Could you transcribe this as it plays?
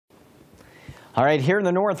All right, here in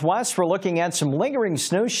the Northwest, we're looking at some lingering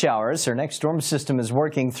snow showers. Our next storm system is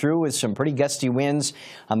working through with some pretty gusty winds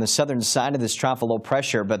on the southern side of this trough of low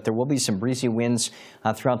pressure, but there will be some breezy winds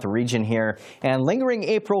throughout the region here. And lingering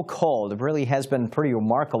April cold. It really has been pretty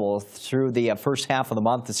remarkable through the first half of the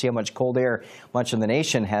month to see how much cold air much of the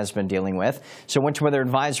nation has been dealing with. So winter weather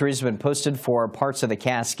advisories have been posted for parts of the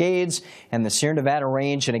Cascades and the Sierra Nevada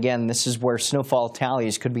range. And again, this is where snowfall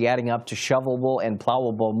tallies could be adding up to shovelable and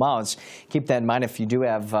plowable amounts. Keep that in mind if you do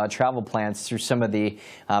have travel plans through some of the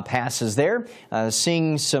passes there.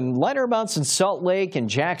 Seeing some lighter amounts in Salt Lake and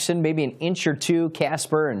Jackson, maybe an inch or two.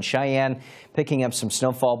 Casper and Cheyenne picking up some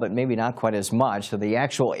snowfall, but maybe not quite as much. So the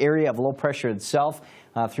actual area of low pressure itself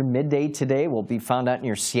through midday today will be found out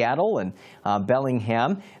near Seattle and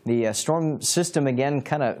Bellingham. The storm system again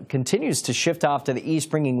kind of continues to shift off to the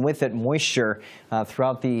east, bringing with it moisture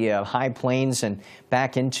throughout the high plains and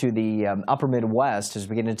back into the upper Midwest as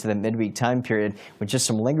we get into the midweek time period, with just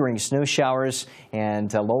some lingering snow showers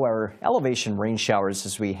and lower elevation rain showers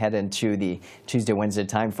as we head into the Tuesday, Wednesday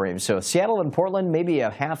time frame. So Seattle and Portland, maybe a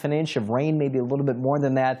half an inch of rain, maybe a little bit more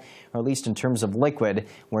than that, or at least in terms of liquid,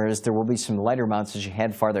 whereas there will be some lighter amounts as you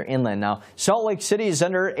head farther inland. Now, Salt Lake City is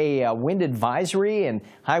under a wind advisory and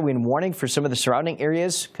high wind warning for some of the surrounding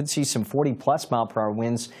areas. Could see some 40-plus mile-per-hour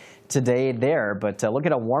winds today there, but look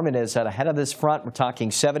at how warm it is out ahead of this front. We're talking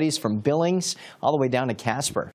 70s from Billings all the way down to Casper.